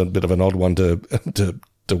sometimes a bit of an odd one to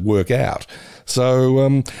work out.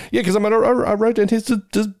 So, because I wrote down here,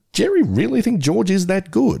 does Jerry really think George is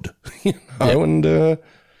that good? And I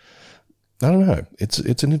don't know.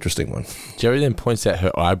 It's an interesting one. Jerry then points out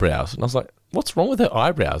her eyebrows, and I was like, what's wrong with her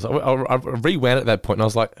eyebrows? I rewound at that point, and I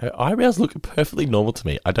was like, her eyebrows look perfectly normal to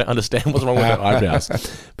me. I don't understand what's wrong with her eyebrows.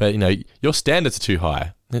 But, your standards are too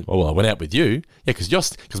high. Well, I went out with you. Yeah,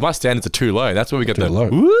 because my standards are too low. That's where we got the low.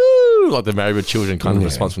 Woo! Like the Married with Children kind of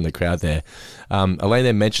response from the crowd there. Elaine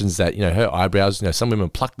then mentions that, her eyebrows, some women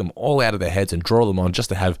pluck them all out of their heads and draw them on just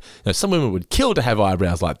to have, some women would kill to have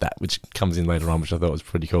eyebrows like that, which comes in later on, which I thought was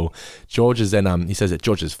pretty cool. George is then, he says that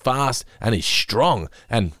George is fast and he's strong.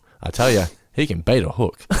 And I tell you, he can bait a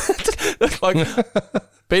hook. Like,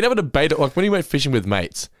 being able to bait it, like when he went fishing with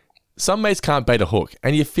mates, some mates can't bait a hook,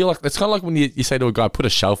 and you feel like it's kind of like when you say to a guy, put a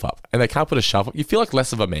shelf up, and they can't put a shelf up. You feel like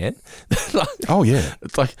less of a man. Like, oh yeah,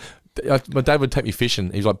 it's like my dad would take me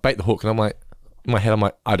fishing. He's like, bait the hook, and I'm like, in my head, I'm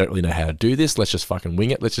like, I don't really know how to do this. Let's just fucking wing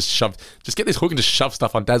it. Let's just get this hook and just shove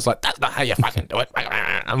stuff on. Dad's like, that's not how you fucking do it.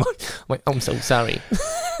 I'm like, I'm so sorry.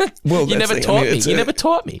 Well, you never taught me. You never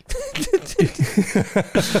taught me.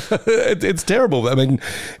 It's terrible. I mean,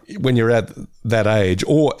 when you're at that age,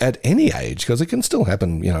 or at any age, because it can still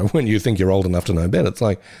happen, when you think you're old enough to know better, it's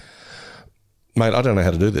like, mate, I don't know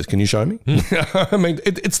how to do this. Can you show me? I mean,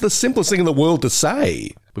 it's the simplest thing in the world to say.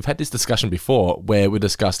 We've had this discussion before where we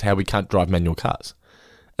discussed how we can't drive manual cars.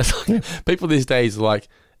 It's like, people these days are like,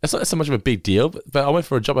 it's not so much of a big deal, but I went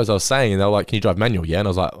for a job, as I was saying, and they were like, can you drive manual? Yeah. And I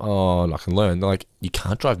was like, oh, I can learn. They're like, you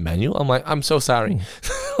can't drive manual? I'm like, I'm so sorry.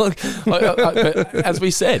 But as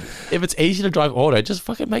we said, if it's easy to drive auto, just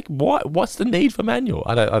fucking what's the need for manual?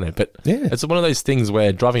 I don't know. But it's one of those things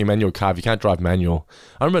where driving a manual car, if you can't drive manual.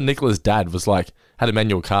 I remember Nicola's dad had a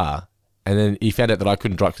manual car, and then he found out that I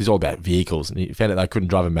couldn't drive, because he's all about vehicles, and he found out that I couldn't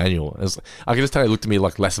drive a manual. I could just tell he looked at me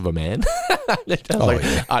like less of a man. I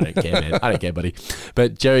don't care, man. I don't care, buddy.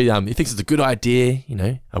 But Jerry, he thinks it's a good idea,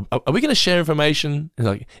 Are we going to share information? And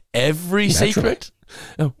like, every secret?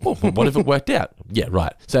 Oh, well, what if it worked out? Yeah,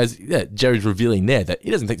 right. So Jerry's revealing there that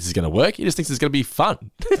he doesn't think this is going to work. He just thinks it's going to be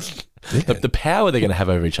fun. The power they're going to have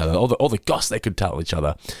over each other, all the goss they could tell each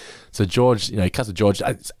other. So George, he cuts to George.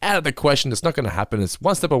 It's out of the question. It's not going to happen. It's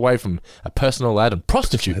one step away from a personal ad and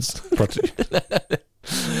prostitutes.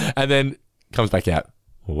 And then comes back out.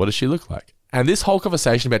 Well, what does she look like? And this whole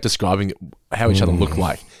conversation about describing how each other look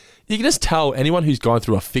like, you can just tell anyone who's gone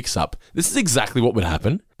through a fix-up, this is exactly what would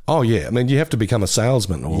happen. Oh, yeah. I mean, you have to become a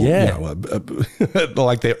salesman or,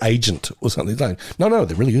 like their agent or something. Like, no,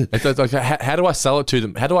 they're really good. It's like, how do I sell it to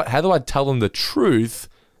them? How do I tell them the truth?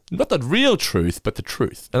 Not the real truth, but the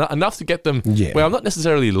truth. Enough to get them, well, I'm not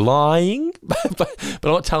necessarily lying, but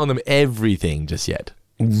I'm not telling them everything just yet.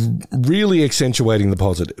 Really accentuating the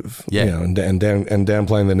positive, and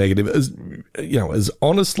downplaying the negative as as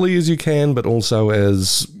honestly as you can, but also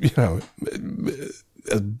as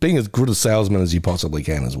being as good a salesman as you possibly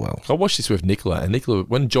can as well. I watched this with Nicola, and Nicola,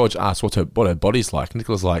 when George asked what her body's like,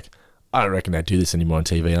 Nicola's like, I don't reckon they do this anymore on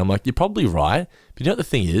TV. And I'm like, you're probably right, but you know what the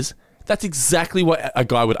thing is? That's exactly what a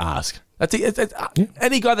guy would ask.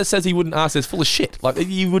 Any guy that says he wouldn't ask is full of shit. Like,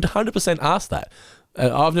 you would 100% ask that.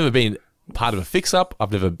 I've never been part of a fix-up.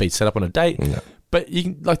 I've never been set up on a date. No. But you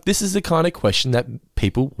can, like, this is the kind of question that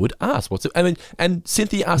people would ask. And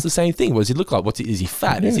Cynthia asked the same thing. What does he look like? Is he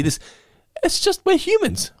fat? Is he this? It's just we're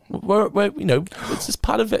humans. We're it's just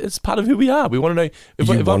part of it. It's part of who we are. We want to know. If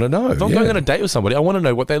I'm going on a date with somebody, I want to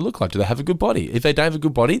know what they look like. Do they have a good body? If they don't have a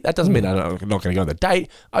good body, that doesn't mean I'm not going to go on the date.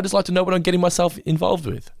 I just like to know what I'm getting myself involved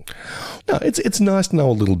with. No, it's nice to know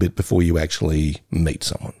a little bit before you actually meet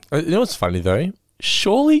someone. You know what's funny though?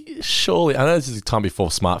 Surely, I know this is the time before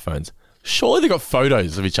smartphones. Surely they got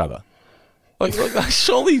photos of each other. Like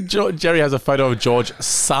surely Jerry has a photo of George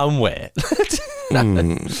somewhere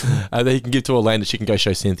that he can give to Elaine that she can go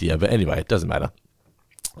show Cynthia. But anyway, it doesn't matter.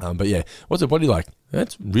 But yeah, what's her body like?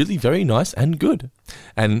 That's really very nice and good.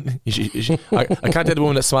 And I can't tell the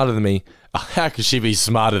woman that's smarter than me. How could she be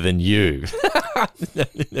smarter than you?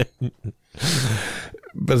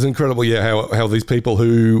 But it's incredible, how these people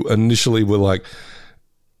who initially were like,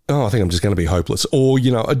 oh, I think I'm just going to be hopeless, or,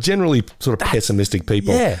 are generally sort of pessimistic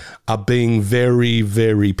people are being very,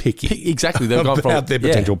 very picky. Exactly. They've gone from their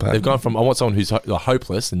potential pain. They've gone from, I want someone who's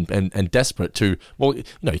hopeless and desperate to, well,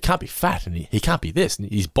 he can't be fat and he can't be this and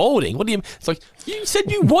he's balding. What do you, it's like, you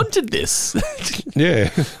said you wanted this. Yeah.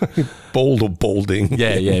 Bald or balding.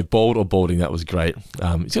 Yeah, bald or balding. That was great.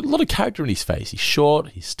 He's got a lot of character in his face. He's short,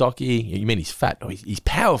 he's stocky. You mean he's fat? No, he's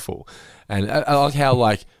powerful. And I like how,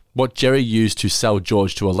 like, what Jerry used to sell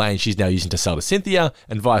George to Elaine, she's now using to sell to Cynthia,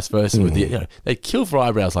 and vice versa. With they kill for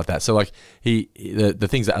eyebrows like that. So like the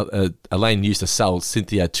things that Elaine used to sell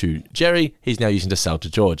Cynthia to Jerry, he's now using to sell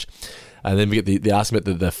to George. And then we get the argument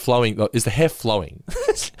that the flowing is the hair flowing,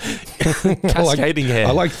 cascading hair.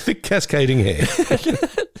 I like thick cascading hair.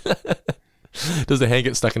 Does the hair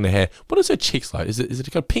get stuck in the hair? What is her cheeks like? Is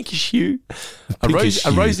it got a pinkish hue? A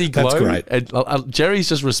rosy glow? That's great. And Jerry's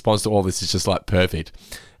just response to all this is just like perfect.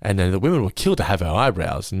 And then the women were killed to have her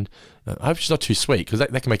eyebrows. And I hope she's not too sweet because that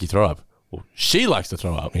can make you throw up. Well, she likes to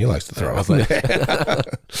throw up. He likes to throw up.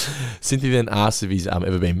 Cynthia then asks if he's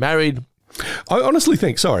ever been married. I honestly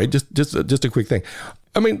think, sorry, just a quick thing.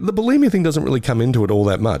 I mean, the bulimia thing doesn't really come into it all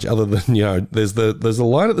that much, other than, there's the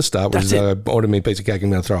line at the start, which is, order me a piece of cake, I'm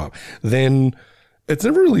going to throw up. Then it's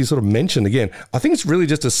never really sort of mentioned again. I think it's really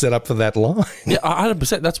just a setup for that line. Yeah,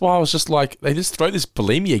 100%. That's why I was just like, they just throw this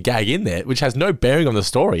bulimia gag in there, which has no bearing on the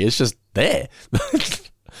story. It's just there.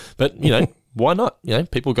 But, why not?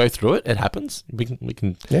 People go through it. It happens. We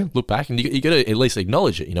can look back, and you got to at least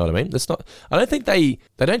acknowledge it. You know what I mean? That's not. I don't think they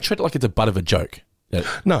don't treat it like it's a butt of a joke.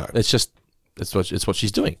 No, it's just it's what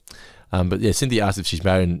she's doing. But yeah, Cynthia asks if she's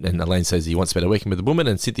married, and Elaine says he wants to spend a weekend with a woman,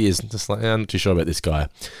 and Cynthia's just like, I'm not too sure about this guy.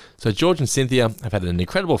 So George and Cynthia have had an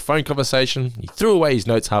incredible phone conversation. He threw away his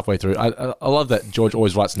notes halfway through. I love that George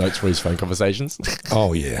always writes notes for his phone conversations.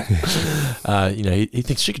 Oh yeah. He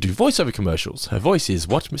thinks she could do voiceover commercials. Her voice is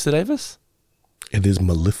what, Mr. Davis? It is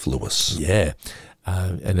mellifluous. Yeah.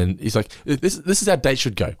 And then he's like, this is how dates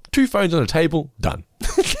should go. 2 phones on a table, done.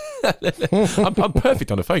 I'm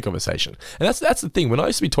perfect on a phone conversation. And that's the thing. When I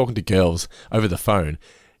used to be talking to girls over the phone,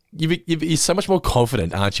 you're so much more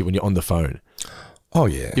confident, aren't you, when you're on the phone? Oh,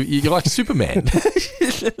 yeah. You're like Superman.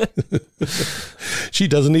 She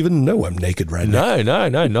doesn't even know I'm naked right now.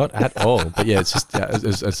 No, not at all. But yeah, it's just,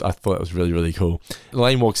 I thought it was really, really cool.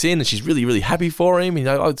 Elaine walks in and she's really, really happy for him.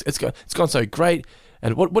 It's gone so great.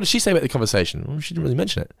 And what did she say about the conversation? Well, she didn't really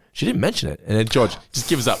mention it. She didn't mention it. And then George just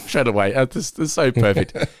gives up straight away. This is so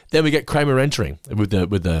perfect. Then we get Kramer entering with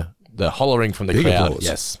the hollering from the Big crowd. applause.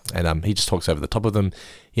 Yes. And he just talks over the top of them.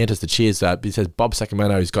 He enters the cheers. He says Bob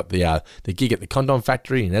Sacramento's got the gig at the condom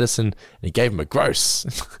factory in Edison, and he gave him a gross.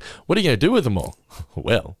 What are you going to do with them all?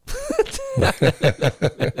 Well.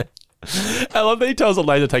 I love that he tells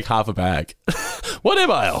Elaine to take half a bag. What am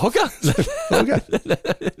I, a hooker?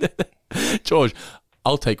 George,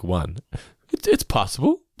 I'll take one. It's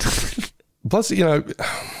possible. Plus, in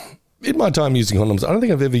my time using condoms, I don't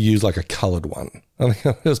think I've ever used like a coloured one. I think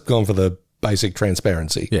I've just gone for the basic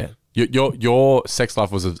transparency. Yeah. Your sex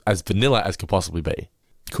life was as vanilla as could possibly be.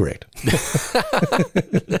 Correct.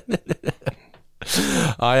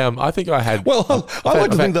 I think I had. Well, I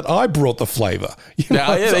like to think that I brought the flavour.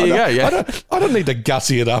 There you go. Yeah. I don't need to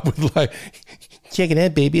gussy it up with like, check it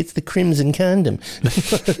out, baby, it's the crimson condom.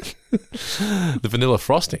 The vanilla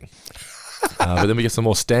frosting. But then we get some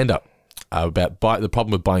more stand-up about the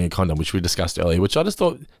problem with buying a condom, which we discussed earlier, which I just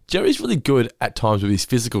thought Jerry's really good at times with his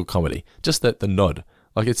physical comedy. Just the nod.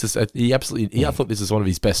 Like, it's just, I thought this is one of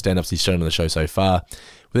his best stand-ups he's shown on the show so far.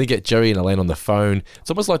 We then get Jerry and Elaine on the phone. It's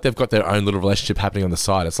almost like they've got their own little relationship happening on the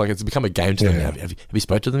side. It's like it's become a game to them now. Have you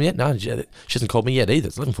spoke to them yet? No, she hasn't called me yet either.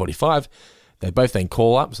 It's 11:45. They both then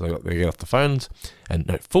call up, so they get off the phones. And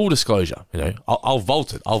no, full disclosure, I'll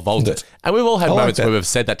vault it. And we've all had moments where we've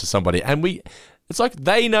said that to somebody, and It's like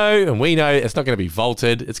they know and we know it's not going to be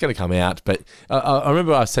vaulted. It's going to come out. But I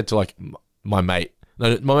remember I said to like my mate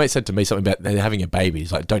said to me something about they're having a baby.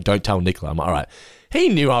 He's like, don't tell Nicola. I'm like, all right. He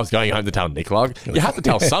knew I was going home to tell Nicola. You have to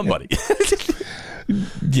tell somebody.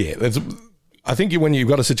 Yeah, I think when you've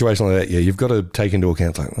got a situation like that, yeah, you've got to take into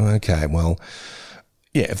account like, okay, well,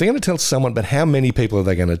 yeah, if they're going to tell someone, but how many people are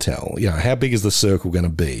they going to tell? You know, how big is the circle going to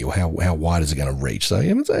be, or how wide is it going to reach? So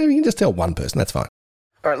you can just tell one person. That's fine.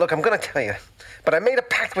 All right, look, I'm going to tell you, but I made a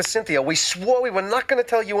pact with Cynthia. We swore we were not going to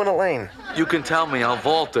tell you and Elaine. You can tell me. I'll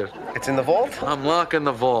vault it. It's in the vault? I'm locking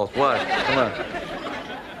the vault. What? Come on.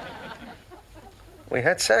 We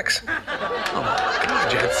had sex. Oh, my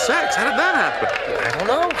God, you had sex? How did that happen? I don't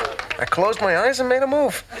know. I closed my eyes and made a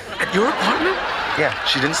move. At your apartment? Yeah.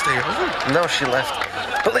 She didn't stay over? No, she left.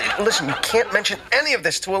 But listen, you can't mention any of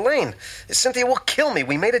this to Elaine. Cynthia will kill me.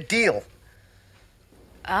 We made a deal.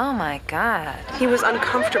 Oh, my God. He was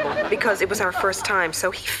uncomfortable because it was our first time,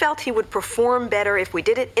 so he felt he would perform better if we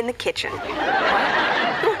did it in the kitchen.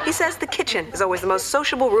 He says the kitchen is always the most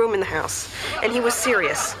sociable room in the house, and he was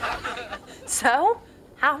serious. So?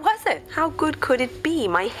 How was it? How good could it be?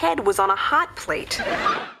 My head was on a hot plate.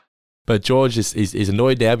 But George is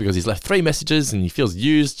annoyed now because he's left 3 messages and he feels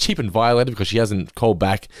used, cheap and violated because she hasn't called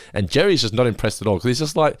back. And Jerry's just not impressed at all because he's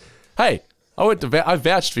just like, hey, I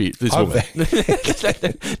vouched for you, this woman.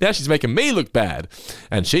 Now she's making me look bad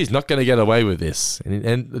and she's not going to get away with this.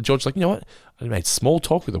 And George's like, you know what? I made small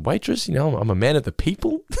talk with the waitress. You know, I'm a man of the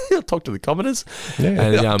people. I'll talk to the commoners.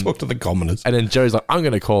 Yeah, I'll talk to the commoners. And then Jerry's like, I'm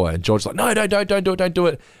going to call her. And George's like, no, don't do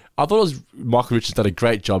it. I thought Michael Richards done a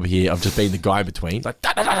great job here of just being the guy in between. He's like,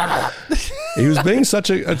 he was being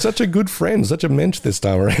such a good friend, such a mensch this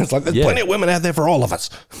time around. It's like, there's plenty of women out there for all of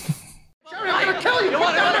us. Jerry, I'm going to kill you.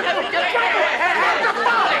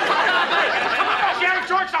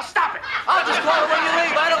 I'll just call her when you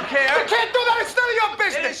leave. I don't care. You can't do that. It's none of your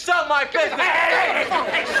business. It is not my business. Hey.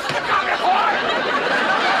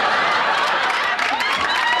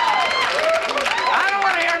 I don't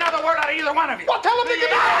want to hear another word out of either one of you. Well, tell him to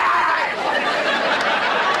get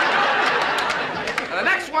And the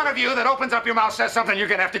next one of you that opens up your mouth says something, you're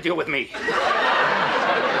going to have to deal with me.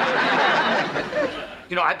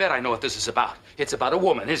 You know, I bet I know what this is about. It's about a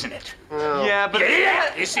woman, isn't it? Yeah, but...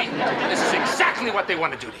 Yeah, you see, this is exactly what they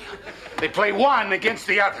want to do to you. They play one against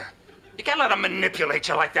the other. You can't let them manipulate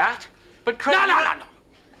you like that. But Craig... No.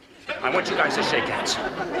 I want you guys to shake hands.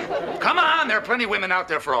 Come on, there are plenty of women out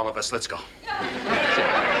there for all of us. Let's go.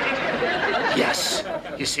 Yes.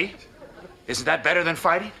 You see? Isn't that better than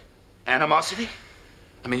fighting? Animosity?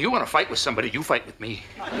 I mean, you want to fight with somebody, you fight with me.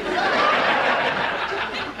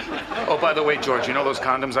 Oh, by the way, George, you know those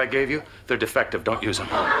condoms I gave you? They're defective. Don't use them.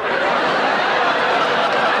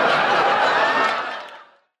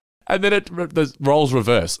 And then the roles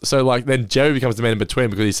reverse. So, like, then Jerry becomes the man in between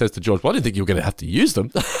because he says to George, well, I didn't think you were going to have to use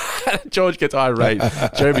them. George gets irate.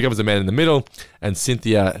 Jerry becomes the man in the middle. And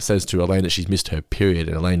Cynthia says to Elaine that she's missed her period.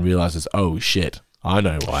 And Elaine realizes, oh, shit, I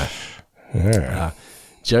know why. Yeah.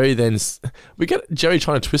 Jerry then... We get Jerry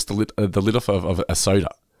trying to twist the lid off of a soda.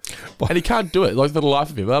 And he can't do it, like, for the life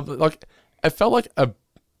of him. Like, it felt like a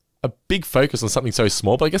big focus on something so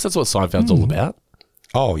small, but I guess that's what Seinfeld's all about.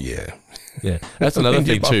 Oh, yeah. Yeah. That's another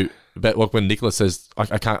thing, too, about like when Nicola says,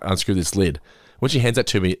 I can't unscrew this lid. When she hands that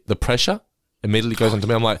to me, the pressure immediately goes onto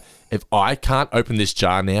me. I'm like, if I can't open this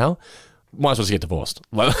jar now, might as well just get divorced.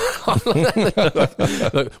 Like,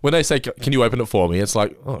 when they say, can you open it for me? It's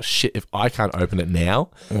like, oh, shit, if I can't open it now,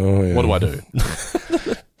 what do I do?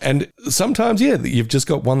 And sometimes, yeah, you've just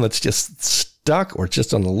got one that's just stuck or it's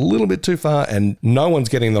just on a little bit too far and no one's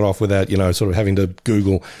getting that off without, sort of having to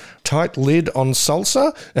Google tight lid on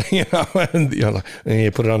salsa,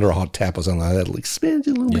 and, put it under a hot tap or something like that. It'll expand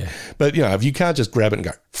you a little bit. But, if you can't just grab it and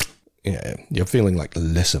go, you're feeling like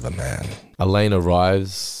less of a man. Elaine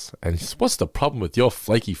arrives and says, what's the problem with your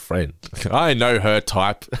flaky friend? I know her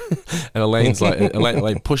type. And Elaine's like,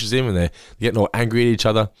 Elaine pushes him and they're getting all angry at each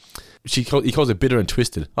other. He calls her bitter and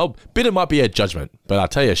twisted. Oh, bitter might be a judgment, but I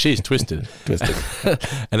tell you, she's twisted. Twisted.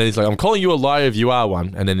 And then he's like, I'm calling you a liar if you are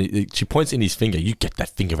one. And then she points in his finger. You get that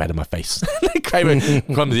finger out of my face. Kramer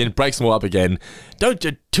comes in, breaks them all up again. Don't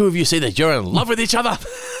the two of you see that you're in love with each other?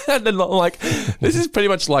 And then, like, this is pretty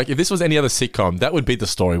much like, if this was any other sitcom, that would be the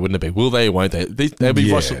story, wouldn't it be? Will they or won't they? They'd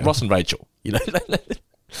be Ross and Rachel,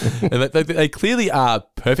 And they clearly are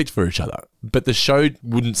perfect for each other, but the show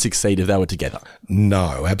wouldn't succeed if they were together.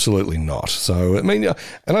 No, absolutely not. So, I mean,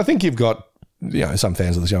 and I think you've got, some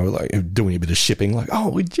fans of the show like doing a bit of shipping, like, oh,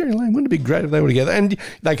 with Jerry Lane, wouldn't it be great if they were together? And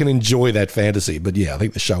they can enjoy that fantasy. But yeah, I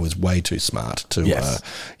think the show is way too smart to,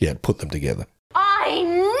 put them together. I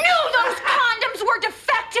knew those condoms were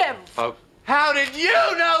defective. How did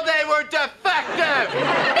you know they were defective?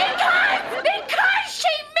 Because she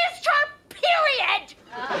missed her period!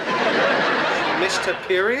 She missed her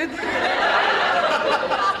period?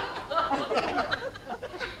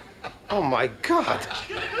 Oh, my God.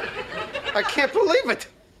 I can't believe it.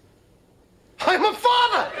 I'm a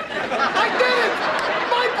father! I did it!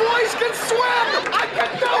 My boys can swim! I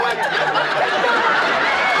can do it! I can do it!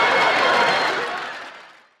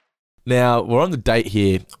 Now, we're on the date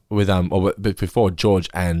here with, but before George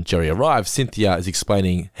and Jerry arrive, Cynthia is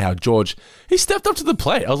explaining how George, he stepped up to the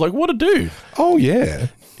plate. I was like, what a dude. Oh, yeah.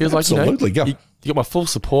 He was absolutely. like, you got my full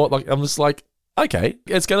support. Like, I'm just like, okay,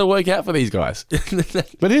 it's going to work out for these guys.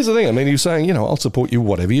 But here's the thing. I mean, he was saying, I'll support you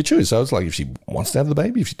whatever you choose. So it's like, if she wants to have the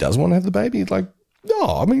baby, if she doesn't want to have the baby, like,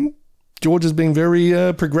 no, I mean, George is being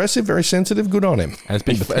very progressive, very sensitive. Good on him. And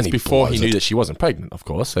it's before he knew that she wasn't pregnant, of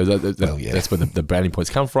course. So that's where the brownie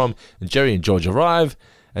points come from. And Jerry and George arrive,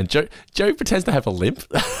 and Jerry pretends to have a limp.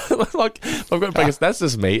 Like, I've got pregnant. That's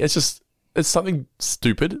just me. It's something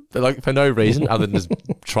stupid, like for no reason other than just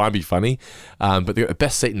try and be funny. But they got the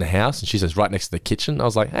best seat in the house, and she says right next to the kitchen. I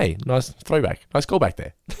was like, hey, nice throwback, nice callback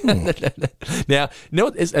there. Now,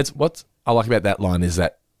 what I like about that line is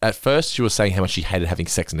that at first she was saying how much she hated having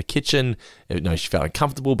sex in the kitchen. She felt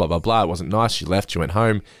uncomfortable, blah, blah, blah. It wasn't nice. She left, she went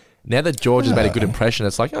home. Now that George has made a good impression,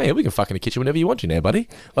 it's like, oh yeah, we can fuck in the kitchen whenever you want to now, buddy.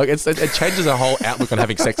 Like it changes the whole outlook on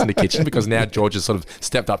having sex in the kitchen because now George has sort of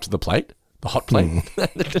stepped up to the plate. The hot plate.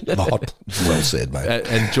 The hot. Well said, mate.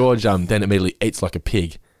 And George then immediately eats like a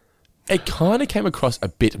pig. It kind of came across a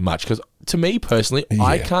bit much because to me personally,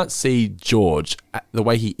 I can't see George the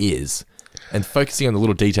way he is and focusing on the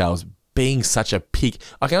little details being such a pig.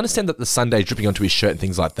 I can understand that the sundae dripping onto his shirt and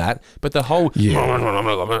things like that, but the whole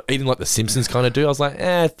eating like the Simpsons kind of do, I was like,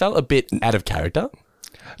 it felt a bit out of character.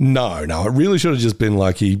 No, it really should have just been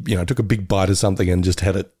like he, took a big bite of something and just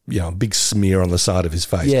had it, a big smear on the side of his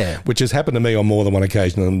face. Yeah. Which has happened to me on more than one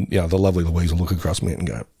occasion. And, the lovely Louise will look across me and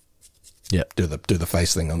go, yeah, do the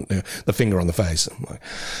face thing on the finger on the face. I'm like,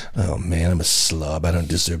 oh man, I'm a slob. I don't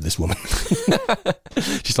deserve this woman.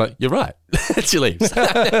 She's like, you're right. She leaves.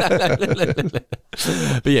 But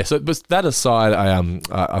yeah, so but that aside,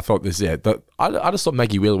 I thought this. Yeah, I just thought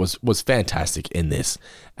Maggie Wheeler was fantastic in this,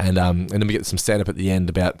 and then we get some stand up at the end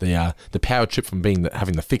about the power trip from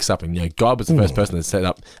having the fix up, and God was the first person that set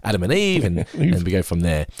up Adam and Eve, and we go from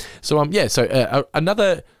there. So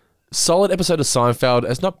another solid episode of Seinfeld.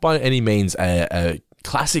 It's not by any means a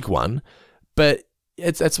classic one, but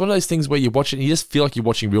it's one of those things where you watch it and you just feel like you're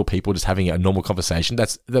watching real people just having a normal conversation.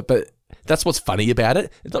 But that's what's funny about it.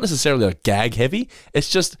 It's not necessarily like gag heavy. It's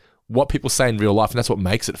just what people say in real life, and that's what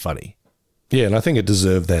makes it funny. Yeah, and I think it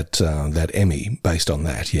deserved that Emmy based on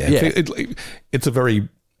that. Yeah. It's a very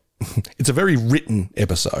written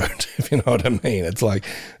episode, if you know what I mean. It's like,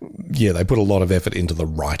 they put a lot of effort into the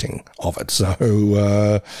writing of it.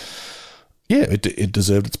 So, it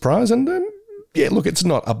deserved its prize. And, look, it's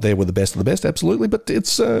not up there with the best of the best, absolutely, but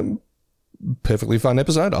it's a perfectly fun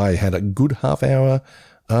episode. I had a good half hour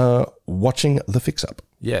watching The Fix Up.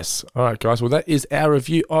 Yes. All right, guys. Well, that is our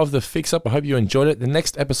review of The Fix Up. I hope you enjoyed it. The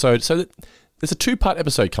next episode, there's a 2-part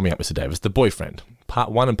episode coming up, Mr. Davis, The Boyfriend,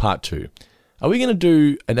 part 1 and part 2. Are we going to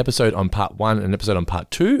do an episode on part 1 and an episode on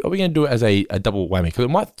part 2? Or are we going to do it as a double whammy? Because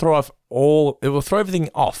it might it will throw everything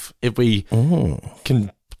off if we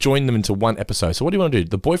can join them into one episode. So what do you want to do?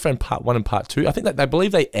 The Boyfriend part 1 and part 2? I think that they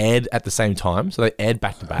believe they aired at the same time, so they aired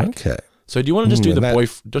back to back. Okay. So do you want to just do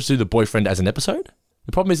the Boyfriend as an episode?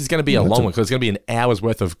 The problem is it's going to be a long one because it's going to be an hour's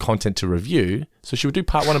worth of content to review. So should we do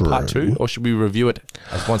part 1 and part 2, or should we review it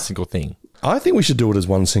as one single thing? I think we should do it as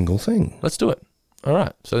one single thing. Let's do it. All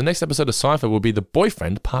right. So the next episode of Seinfeld will be The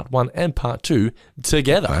Boyfriend part 1 and part 2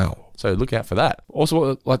 together. Wow. So look out for that. Also, what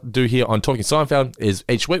I'd like to do here on Talking Seinfeld is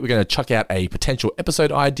each week we're going to chuck out a potential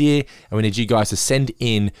episode idea, and we need you guys to send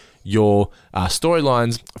in your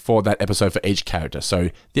storylines for that episode for each character. So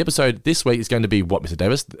the episode this week is going to be what, Mr.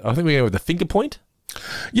 Davis? I think we're going with the finger point.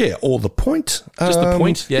 Yeah, or the point. Just the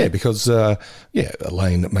point, yeah. because,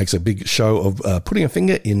 Elaine makes a big show of putting a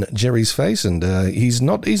finger in Jerry's face, and he's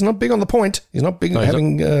not big on the point. He's not big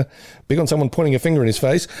big on someone pointing a finger in his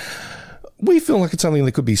face. We feel like it's something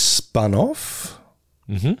that could be spun off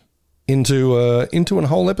into a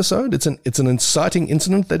whole episode. It's an inciting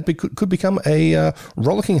incident that could become a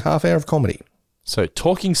rollicking half hour of comedy. So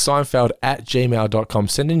talkingseinfeld@gmail.com.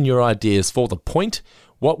 Send in your ideas for the point.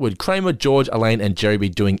 What would Kramer, George, Elaine, and Jerry be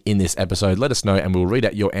doing in this episode? Let us know, and we'll read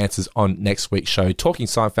out your answers on next week's show,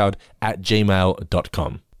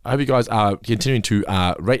 talkingseinfeld@gmail.com. I hope you guys are continuing to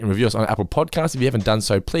rate and review us on Apple Podcasts. If you haven't done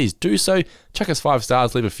so, please do so. Chuck us 5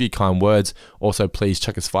 stars, leave a few kind words. Also, please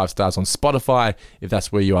chuck us 5 stars on Spotify if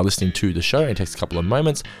that's where you are listening to the show. It takes a couple of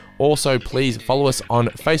moments. Also, please follow us on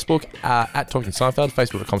Facebook at Talking Seinfeld,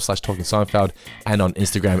 facebook.com/Talking Seinfeld, and on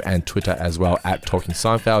Instagram and Twitter as well at Talking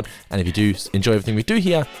Seinfeld. And if you do enjoy everything we do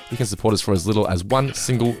here, you can support us for as little as $1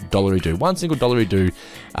 single $1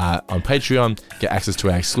 on Patreon. Get access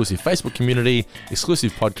to our exclusive Facebook community,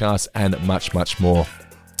 exclusive podcasts, and much, much more.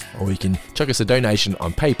 Or you can chuck us a donation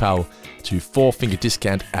on PayPal to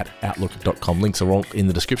 4fingerdiscount@outlook.com. Links are all in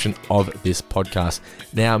the description of this podcast.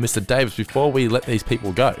 Now, Mr. Davis, before we let these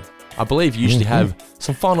people go, I believe you usually have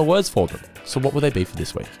some final words for them. So what will they be for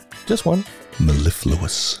this week? Just one.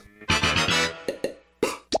 Mellifluous.